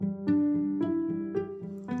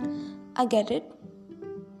I get it.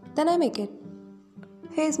 Then I make it.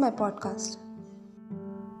 Here's my podcast.